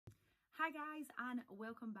Hi guys, and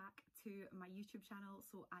welcome back to my YouTube channel.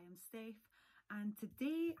 So I am Steph, and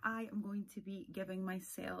today I am going to be giving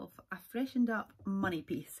myself a freshened up money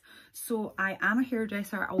piece. So I am a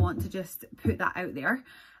hairdresser. I want to just put that out there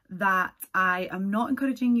that I am not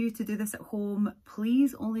encouraging you to do this at home.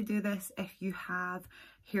 Please only do this if you have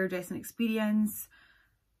hairdressing experience.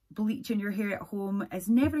 Bleaching your hair at home is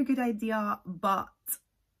never a good idea, but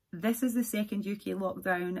this is the second UK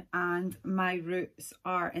lockdown and my roots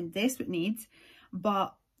are in desperate need,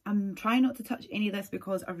 but I'm trying not to touch any of this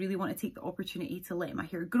because I really want to take the opportunity to let my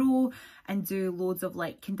hair grow and do loads of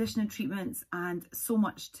like conditioning treatments and so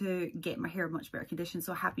much to get my hair much better condition.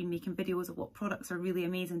 So I have been making videos of what products are really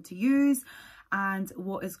amazing to use and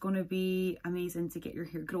what is going to be amazing to get your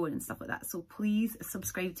hair growing and stuff like that. So please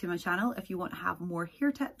subscribe to my channel if you want to have more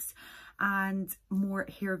hair tips and more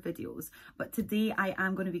hair videos. But today I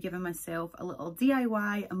am going to be giving myself a little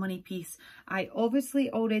DIY, a money piece. I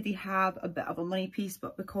obviously already have a bit of a money piece,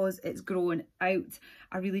 but because it's growing out,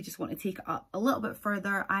 I really just want to take it up a little bit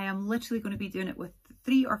further. I am literally going to be doing it with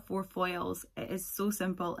 3 or 4 foils. It is so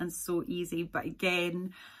simple and so easy, but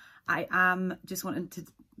again, I am just wanting to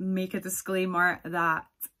make a disclaimer that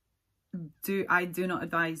I do not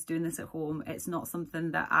advise doing this at home. It's not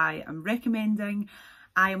something that I am recommending.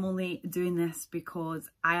 I am only doing this because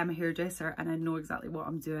I am a hairdresser and I know exactly what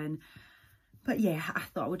I'm doing. But yeah, I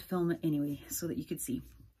thought I would film it anyway so that you could see.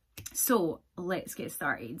 So let's get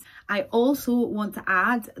started. I also want to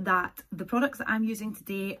add that the products that I'm using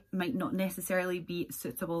today might not necessarily be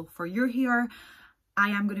suitable for your hair. I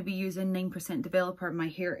am going to be using 9% developer. My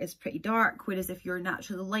hair is pretty dark, whereas if you're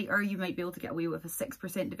naturally lighter, you might be able to get away with a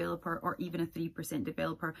 6% developer or even a 3%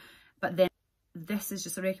 developer. But then this is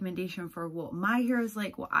just a recommendation for what my hair is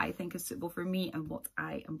like, what I think is suitable for me and what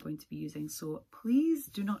I am going to be using. So please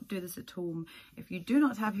do not do this at home. If you do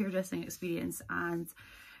not have hairdressing experience and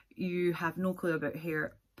you have no clue about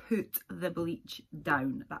hair, put the bleach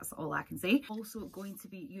down. That's all I can say. Also going to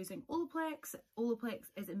be using Olaplex. Olaplex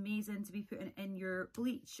is amazing to be putting in your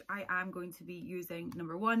bleach. I am going to be using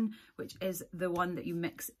number 1, which is the one that you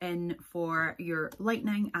mix in for your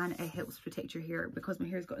lightening, and it helps protect your hair because my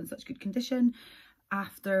hair's got in such good condition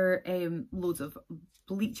after loads of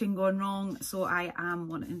bleaching gone wrong. So I am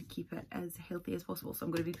wanting to keep it as healthy as possible. So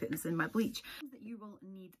I'm going to be putting this in my bleach. That you will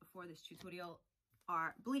need for this tutorial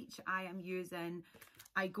are bleach. I am using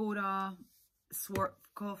Igora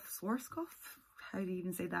Schwarzkopf, how do you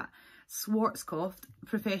even say that? Schwarzkopf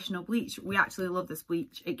professional bleach. We actually love this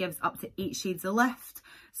bleach. It gives up to 8 shades of lift,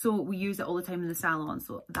 so we use it all the time in the salon.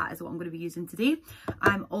 So that is what I'm going to be using today.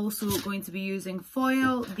 I'm also going to be using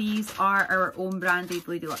foil. These are our own branded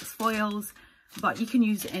Lady Luxe foils, but you can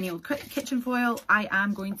use any old kitchen foil. I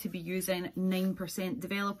am going to be using 9%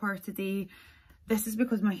 developer today. This is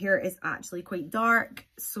because my hair is actually quite dark,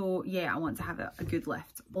 so yeah, I want to have a good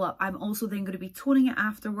lift. Well, I'm also then going to be toning it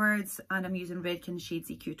afterwards, and I'm using Redken Shades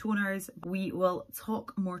EQ toners. We will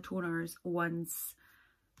talk more toners once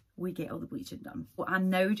we get all the bleaching done. Well, I'm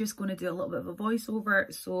now just going to do a little bit of a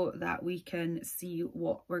voiceover so that we can see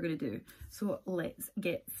what we're going to do. So let's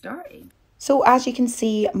get started. So as you can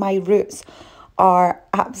see, my roots are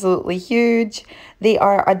absolutely huge. They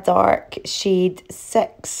are a dark shade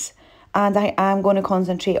 6. And I am going to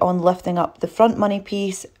concentrate on lifting up the front money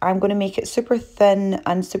piece. I'm going to make it super thin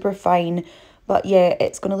and super fine, but yeah,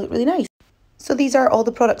 it's going to look really nice. So these are all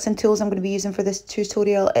the products and tools I'm going to be using for this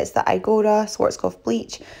tutorial. It's the Igora Schwarzkopf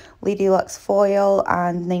bleach, Lady Luxe foil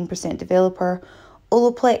and 9% developer.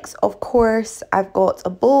 Olaplex, of course. I've got a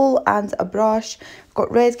bowl and a brush. I've got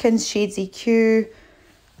Redken's Shades EQ,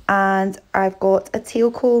 and I've got a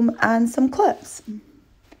tail comb and some clips.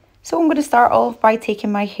 So I'm going to start off by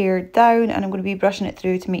taking my hair down, and I'm going to be brushing it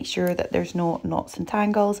through to make sure that there's no knots and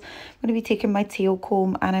tangles. I'm going to be taking my tail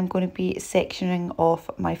comb and I'm going to be sectioning off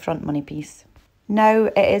my front money piece. Now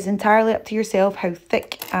it is entirely up to yourself how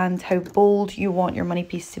thick and how bold you want your money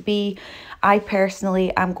piece to be. I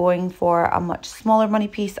personally am going for a much smaller money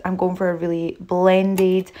piece. I'm going for a really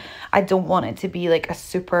blended. I don't want it to be like a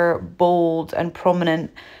super bold and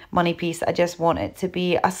prominent money piece. I just want it to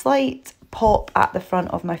be a slight pop at the front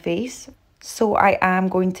of my face. So I am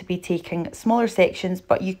going to be taking smaller sections,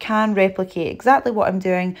 but you can replicate exactly what I'm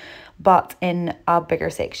doing, but in a bigger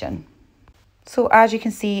section. So as you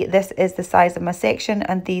can see, this is the size of my section,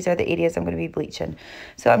 and these are the areas I'm going to be bleaching.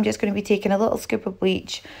 So I'm just going to be taking a little scoop of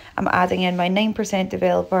bleach. I'm adding in my 9%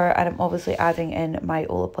 developer, and I'm obviously adding in my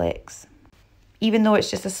Olaplex. Even though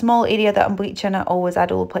it's just a small area that I'm bleaching, I always add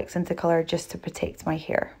Olaplex into colour just to protect my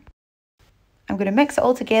hair. I'm going to mix it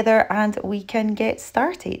all together and we can get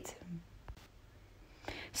started.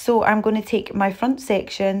 So I'm going to take my front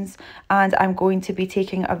sections and I'm going to be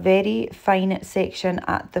taking a very fine section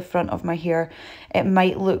at the front of my hair. It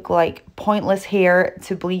might look like pointless hair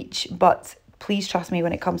to bleach, but please trust me,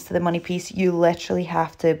 when it comes to the money piece, you literally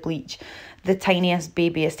have to bleach the tiniest,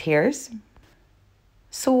 babiest hairs.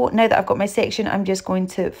 So now that I've got my section, I'm just going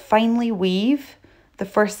to finely weave the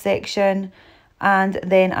first section, and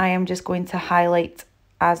then I am just going to highlight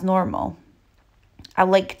as normal. I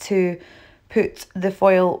like to put the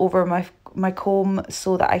foil over my comb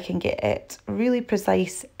so that I can get it really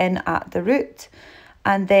precise in at the root,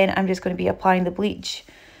 and then I'm just going to be applying the bleach.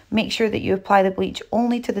 Make sure that you apply the bleach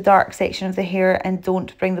only to the dark section of the hair and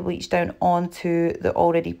don't bring the bleach down onto the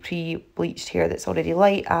already pre-bleached hair that's already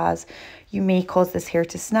light, as you may cause this hair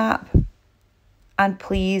to snap. And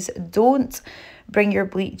please don't bring your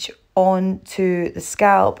bleach onto the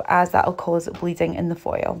scalp, as that'll cause bleeding in the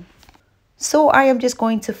foil. So I am just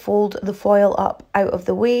going to fold the foil up out of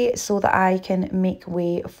the way so that I can make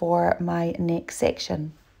way for my next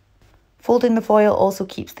section. Folding the foil also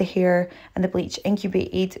keeps the hair and the bleach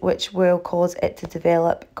incubated, which will cause it to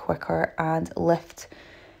develop quicker and lift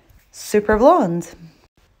super blonde.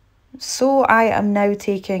 So I am now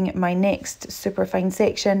taking my next super fine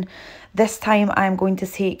section. This time I'm going to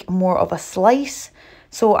take more of a slice.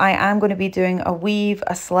 So I am going to be doing a weave,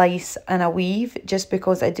 a slice and a weave, just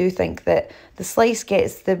because I do think that the slice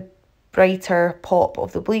gets the brighter pop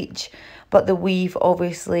of the bleach, but the weave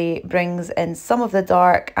obviously brings in some of the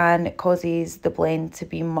dark and causes the blend to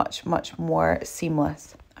be much more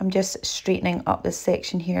seamless. I'm just straightening up this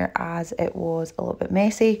section here as it was a little bit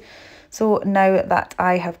messy. So now that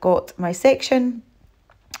I have got my section,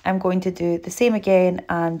 I'm going to do the same again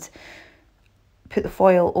and put the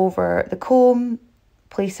foil over the comb,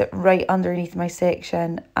 place it right underneath my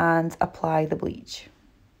section and apply the bleach.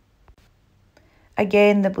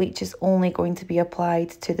 Again, the bleach is only going to be applied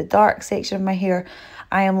to the dark section of my hair.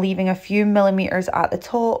 I am leaving a few millimeters at the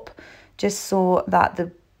top just so that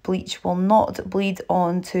the bleach will not bleed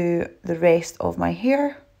onto the rest of my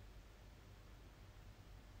hair.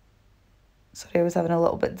 Sorry, I was having a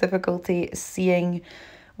little bit difficulty seeing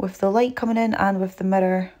with the light coming in and with the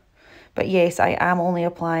mirror. But yes, I am only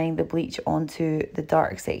applying the bleach onto the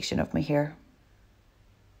dark section of my hair.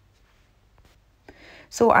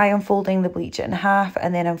 So I am folding the bleach in half,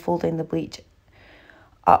 and then I'm folding the bleach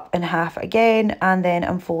up in half again, and then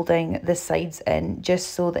I'm folding the sides in just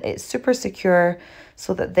so that it's super secure,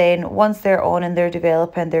 so that then once they're on and they're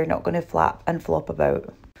developing, they're not going to flap and flop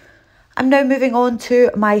about. I'm now moving on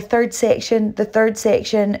to my third section. The third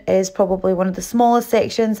section is probably one of the smallest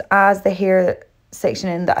sections, as the hair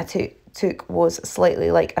sectioning that I took was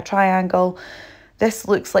slightly like a triangle. This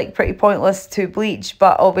looks like pretty pointless to bleach,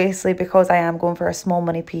 but obviously because I am going for a small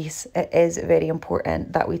money piece, it is very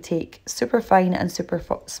important that we take super fine and super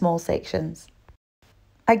small sections.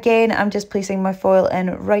 Again, I'm just placing my foil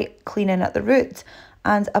in right clean in at the root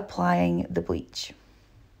and applying the bleach.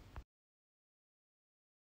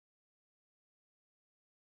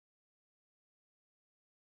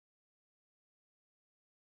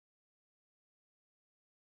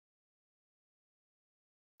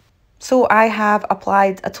 So I have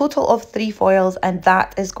applied a total of 3 foils, and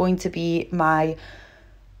that is going to be my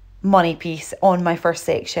money piece on my first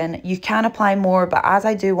section. You can apply more, but as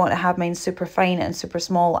I do want to have mine super fine and super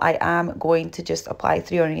small, I am going to just apply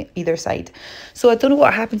 3 on either side. So I don't know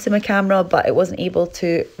what happened to my camera, but it wasn't able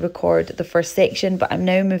to record the first section, but I'm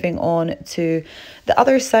now moving on to the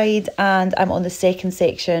other side, and I'm on the second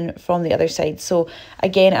section from the other side. So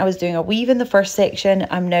again, I was doing a weave in the first section.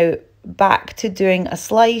 I'm now back to doing a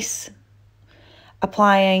slice,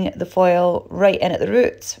 applying the foil right in at the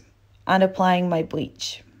root and applying my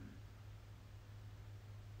bleach.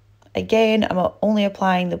 Again, I'm only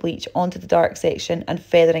applying the bleach onto the dark section and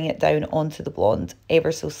feathering it down onto the blonde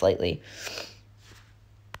ever so slightly.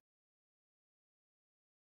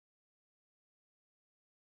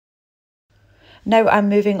 Now I'm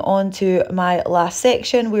moving on to my last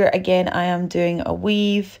section, where again I am doing a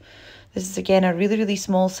weave. This is again a really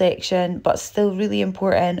small section, but still really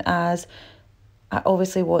important, as I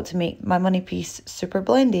obviously want to make my money piece super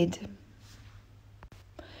blended.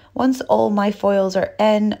 Once all my foils are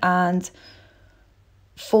in and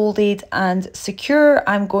folded and secure,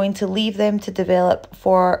 I'm going to leave them to develop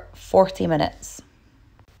for 40 minutes.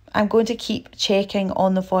 I'm going to keep checking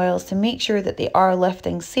on the foils to make sure that they are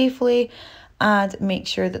lifting safely and make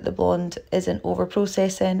sure that the blonde isn't over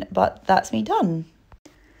processing, but that's me done.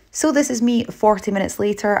 So this is me 40 minutes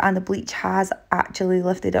later and the bleach has actually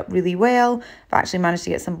lifted up really well. I've actually managed to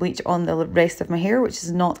get some bleach on the rest of my hair, which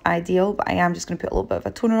is not ideal, but I am just going to put a little bit of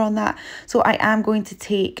a toner on that. So I am going to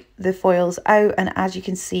take the foils out, and as you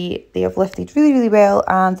can see, they have lifted really, really well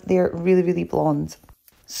and they're really, really blonde.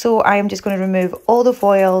 So I am just going to remove all the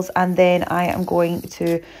foils, and then I am going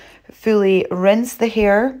to fully rinse the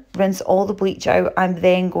hair, rinse all the bleach out. I'm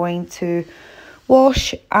then going to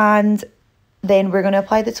wash, and then we're going to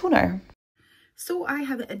apply the toner. So I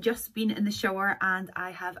have just been in the shower and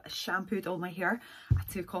I have shampooed all my hair. I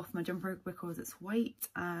took off my jumper because it's white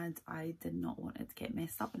and I did not want it to get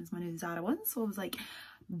messed up, and it's my new Zara one, so I was like,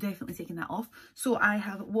 definitely taking that off. So I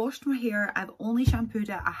have washed my hair. I've only shampooed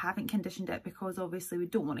it. I haven't conditioned it because obviously we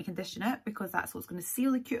don't want to condition it because that's what's going to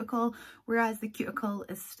seal the cuticle, whereas the cuticle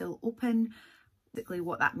is still open. Basically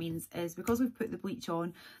what that means is because we've put the bleach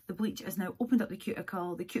on, the bleach has now opened up the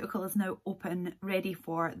cuticle is now open, ready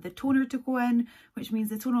for the toner to go in, which means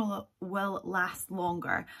the toner will last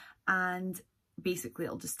longer and basically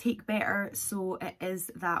it'll just take better. So it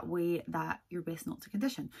is that way that you're best not to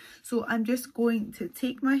condition. So I'm just going to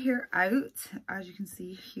take my hair out. As you can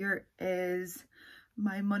see, here is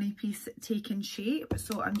my money piece taking shape.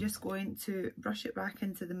 So I'm just going to brush it back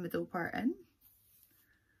into the middle part in.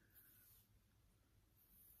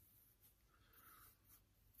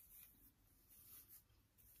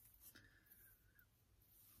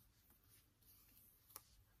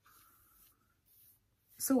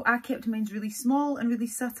 So I kept mine really small and really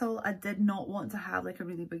subtle. I did not want to have like a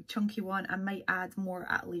really big chunky one. I might add more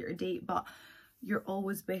at a later date, but you're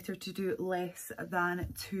always better to do less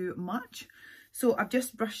than too much. So I've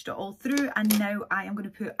just brushed it all through, and now I am going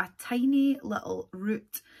to put a tiny little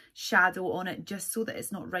root shadow on it just so that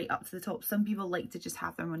it's not right up to the top. Some people like to just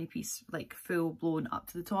have their money piece like full blown up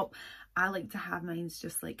to the top. I like to have mine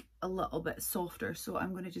just like a little bit softer. So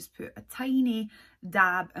I'm going to just put a tiny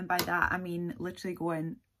dab, and by that I mean literally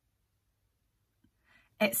going.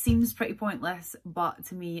 It seems pretty pointless, but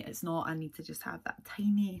to me it's not. I need to just have that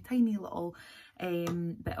tiny little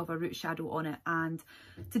bit of a root shadow on it. And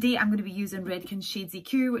today I'm going to be using Redken Shades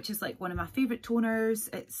EQ, which is like one of my favourite toners.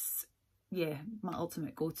 It's, yeah, my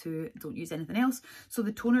ultimate go-to. Don't use anything else. So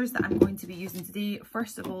the toners that I'm going to be using today,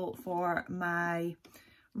 first of all, for my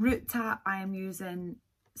root tap, I am using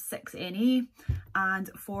 6NA, and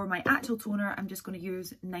for my actual toner I'm just going to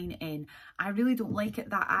use 9N. I really don't like it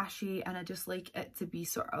that ashy, and I just like it to be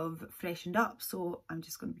sort of freshened up, so I'm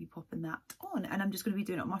just going to be popping that on, and I'm just going to be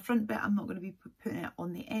doing it on my front bit. I'm not going to be putting it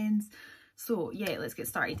on the ends. So yeah, let's get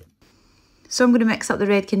started. So I'm going to mix up the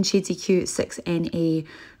Redken Shades EQ 6NA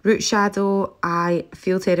root shadow. I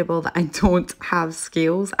feel terrible that I don't have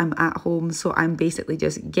scales. I'm at home, so I'm basically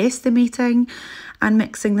just guesstimating and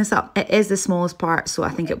mixing this up. It is the smallest part, so I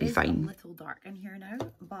think it'll be fine. A little dark in here now,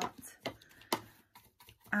 but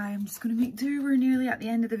I'm just going to make do. We're nearly at the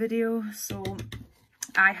end of the video. So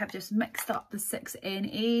I have just mixed up the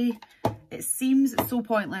 6NA. It seems so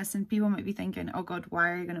pointless, and people might be thinking, oh God, why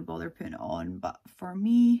are you going to bother putting it on? But for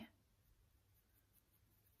me,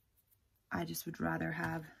 I just would rather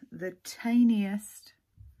have the tiniest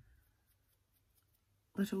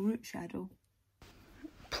little root shadow.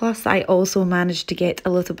 Plus I also managed to get a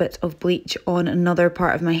little bit of bleach on another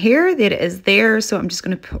part of my hair. There it is there. So I'm just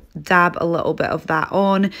going to dab a little bit of that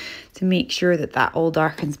on to make sure that that all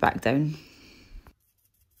darkens back down.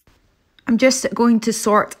 I'm just going to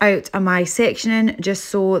sort out my sectioning just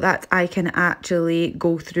so that I can actually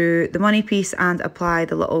go through the money piece and apply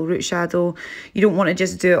the little root shadow. You don't want to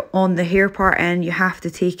just do it on the hair part in, you have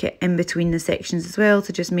to take it in between the sections as well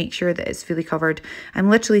to just make sure that it's fully covered. I'm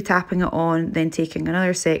literally tapping it on, then taking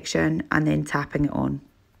another section and then tapping it on.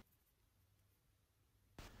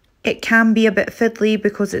 It can be a bit fiddly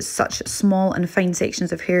because it's such small and fine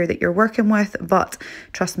sections of hair that you're working with, but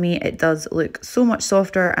trust me, it does look so much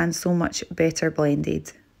softer and so much better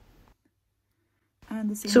blended.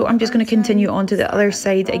 So I'm just going to continue on to the other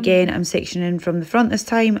side again. I'm sectioning from the front this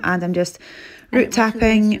time, and I'm just root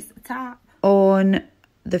tapping on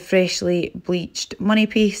the freshly bleached money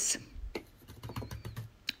piece.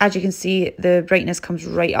 As you can see, the brightness comes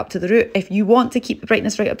right up to the root. If you want to keep the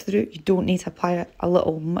brightness right up to the root, you don't need to apply a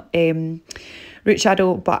little root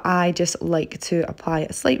shadow, but I just like to apply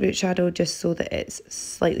a slight root shadow just so that it's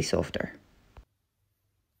slightly softer.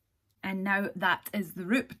 And now that is the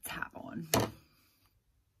root tap on.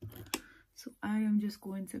 So I am just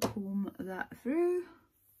going to comb that through.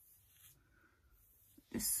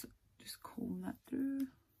 Just comb that through.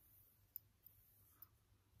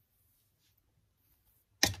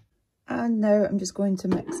 And now I'm just going to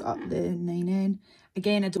mix up the 9N.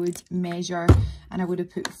 Again, I would measure, and I would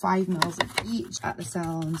have put 5 mils of each at the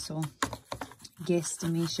salon, so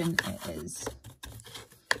guesstimation it is.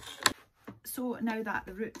 So now that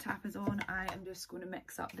the root tap is on, I am just going to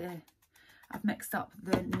mix up I've mixed up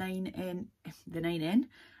the 9N,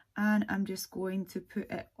 and I'm just going to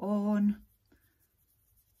put it on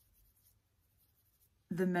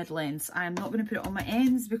the mid lengths. I'm not going to put it on my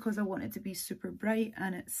ends because I want it to be super bright,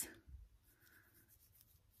 and it's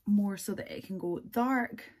more so that it can go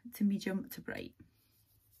dark to medium to bright.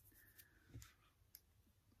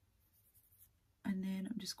 And then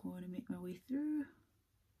I'm just going to make my way through.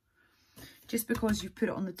 Just because you put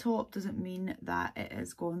it on the top doesn't mean that it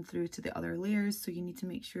has gone through to the other layers, so you need to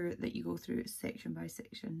make sure that you go through it section by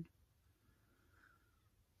section.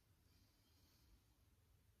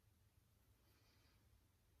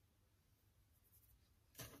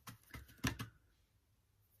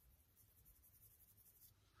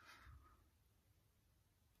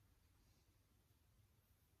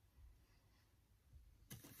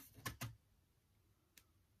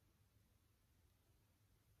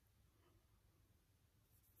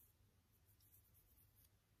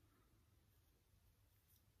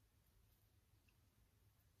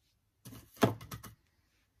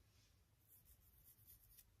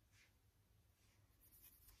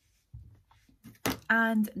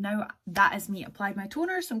 And now that is me applied my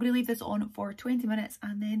toner, so I'm going to leave this on for 20 minutes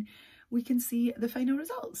and then we can see the final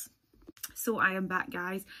results. So I am back,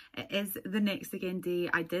 guys. It is the next again day.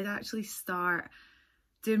 I did actually start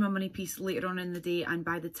doing my money piece later on in the day, and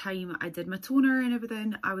by the time I did my toner and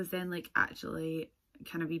everything, I was then like, actually,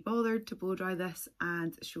 can I be bothered to blow dry this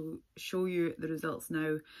and show you the results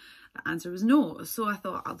now? The answer was no, so I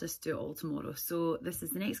thought I'll just do it all tomorrow. So this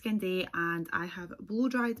is the next again day, and I have blow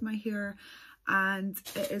dried my hair, and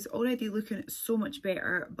it is already looking so much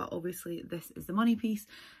better. But obviously this is the money piece.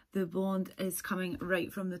 The blonde is coming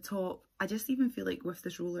right from the top. I just even feel like with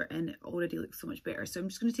this roller in, it already looks so much better. So I'm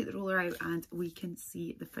just going to take the roller out and we can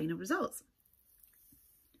see the final results.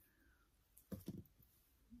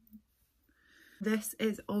 This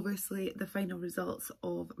is obviously the final results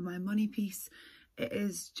of my money piece. It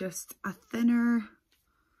is just a thinner,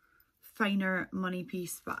 finer money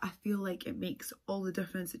piece, but I feel like it makes all the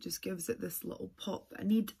difference. It just gives it this little pop that I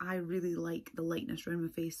need. I really like the lightness around my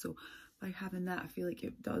face, so by having that, I feel like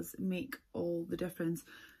it does make all the difference.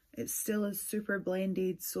 It still is super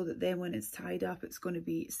blended, so that then when it's tied up, it's going to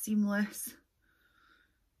be seamless.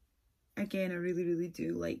 Again, I really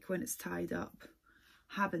do like when it's tied up,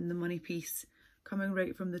 having the money piece coming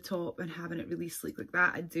right from the top and having it really sleek like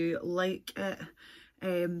that. I do like it.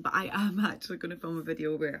 But I am actually going to film a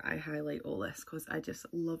video where I highlight all this because I just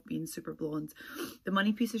love being super blonde. The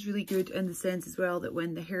money piece is really good in the sense as well that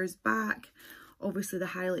when the hair's back, obviously the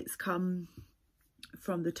highlights come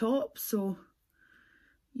from the top, so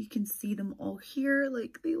you can see them all here.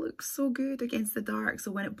 Like, they look so good against the dark. So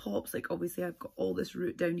when it pops, like, obviously I've got all this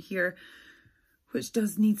root down here, which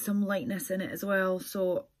does need some lightness in it as well.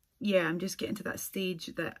 So yeah, I'm just getting to that stage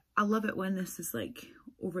that I love it when this is like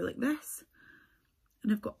over like this.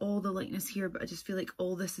 And I've got all the lightness here, but I just feel like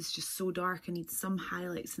all this is just so dark. I need some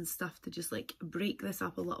highlights and stuff to just like break this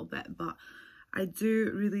up a little bit. But I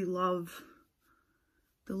do really love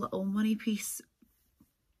the little money piece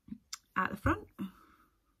at the front.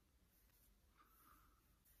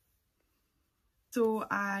 So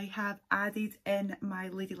I have added in my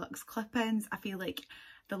Lady Luxe clip-ins. I feel like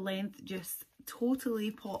the length just totally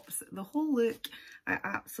pops the whole look. I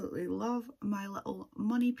absolutely love my little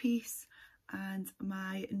money piece and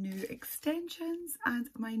my new extensions and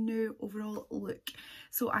my new overall look.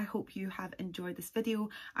 So I hope you have enjoyed this video.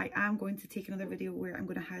 I am going to take another video where I'm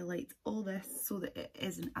going to highlight all this so that it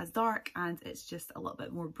isn't as dark and it's just a little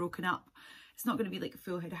bit more broken up. It's not going to be like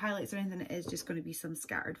full head of highlights or anything. It is just going to be some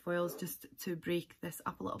scattered foils just to break this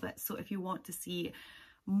up a little bit. So if you want to see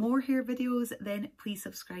more hair videos, then please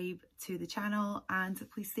subscribe to the channel and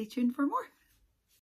please stay tuned for more.